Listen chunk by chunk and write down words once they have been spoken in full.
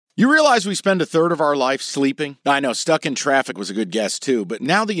You realize we spend a third of our life sleeping? I know, stuck in traffic was a good guess too, but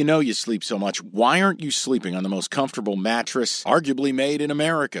now that you know you sleep so much, why aren't you sleeping on the most comfortable mattress arguably made in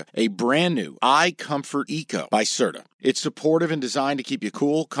America? A brand new iComfort Eco by Serta. It's supportive and designed to keep you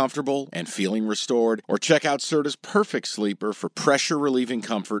cool, comfortable, and feeling restored. Or check out Serta's Perfect Sleeper for pressure-relieving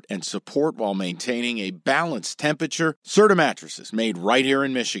comfort and support while maintaining a balanced temperature. Serta mattresses made right here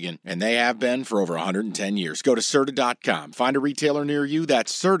in Michigan, and they have been for over 110 years. Go to Serta.com. Find a retailer near you.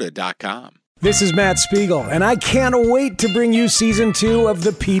 That's Serta.com. This is Matt Spiegel, and I can't wait to bring you Season 2 of the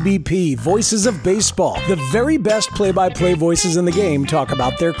PBP, Voices of Baseball. The very best play-by-play voices in the game talk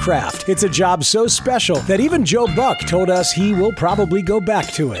about their craft. It's a job so special that even Joe Buck told us he will probably go back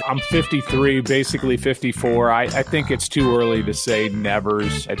to it. I'm 53, basically 54. I think it's too early to say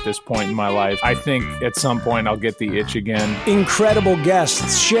nevers at this point in my life. I think at some point I'll get the itch again. Incredible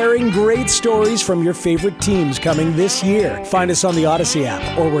guests sharing great stories from your favorite teams coming this year. Find us on the Odyssey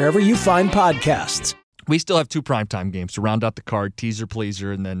app or wherever you find podcasts. We still have 2 primetime games to round out the card, teaser,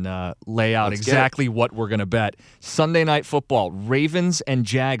 pleaser, and then lay out exactly what we're going to bet. Sunday Night Football, Ravens and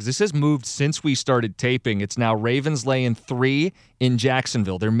Jags. This has moved since we started taping. It's now Ravens laying 3 in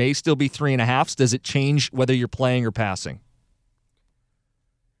Jacksonville. There may still be 3.5s. Does it change whether you're playing or passing?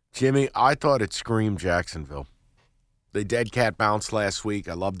 Jimmy, I thought it screamed Jacksonville. The dead cat bounced last week.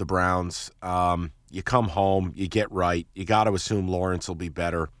 I love the Browns. You come home, you get right. You got to assume Lawrence will be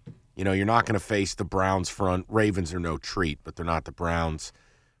better. You know, you're not going to face the Browns front. Ravens are no treat, but they're not the Browns.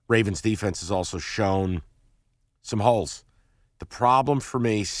 Ravens defense has also shown some holes. The problem for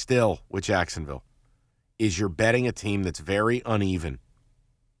me still with Jacksonville is you're betting a team that's very uneven.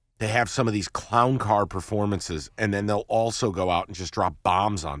 They have some of these clown car performances, and then they'll also go out and just drop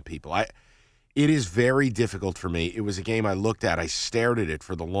bombs on people. It is very difficult for me. It was a game I looked at. I stared at it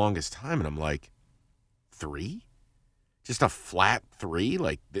for the longest time, and I'm like, 3? Just a flat 3?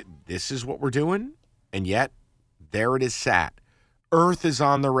 Like, this is what we're doing? And yet, there it is sat. Earth is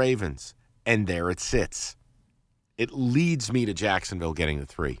on the Ravens, and there it sits. It leads me to Jacksonville getting the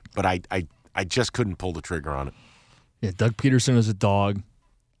 3, but I just couldn't pull the trigger on it. Yeah, Doug Peterson is a dog,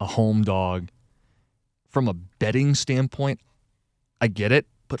 a home dog. From a betting standpoint, I get it.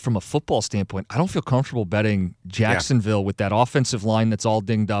 But from a football standpoint, I don't feel comfortable betting Jacksonville with that offensive line that's all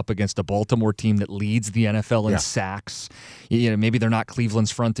dinged up against a Baltimore team that leads the NFL in sacks. You know, maybe they're not Cleveland's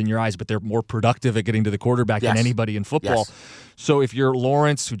front in your eyes, but they're more productive at getting to the quarterback than anybody in football. Yes. So if you're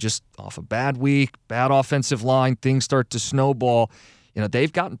Lawrence, who just off a bad week, bad offensive line, things start to snowball. You know,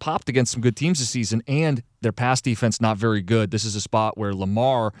 they've gotten popped against some good teams this season, and their pass defense not very good. This is a spot where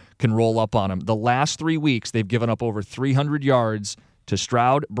Lamar can roll up on them. The last 3 weeks, they've given up over 300 yards to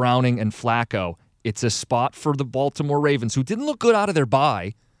Stroud, Browning, and Flacco. It's a spot for the Baltimore Ravens, who didn't look good out of their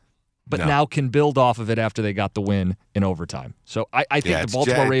bye, but now can build off of it after they got the win in overtime. So I think the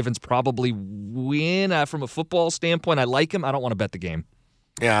Baltimore Ravens probably win from a football standpoint. I like them. I don't want to bet the game.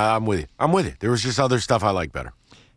 Yeah, I'm with you. There was just other stuff I like better.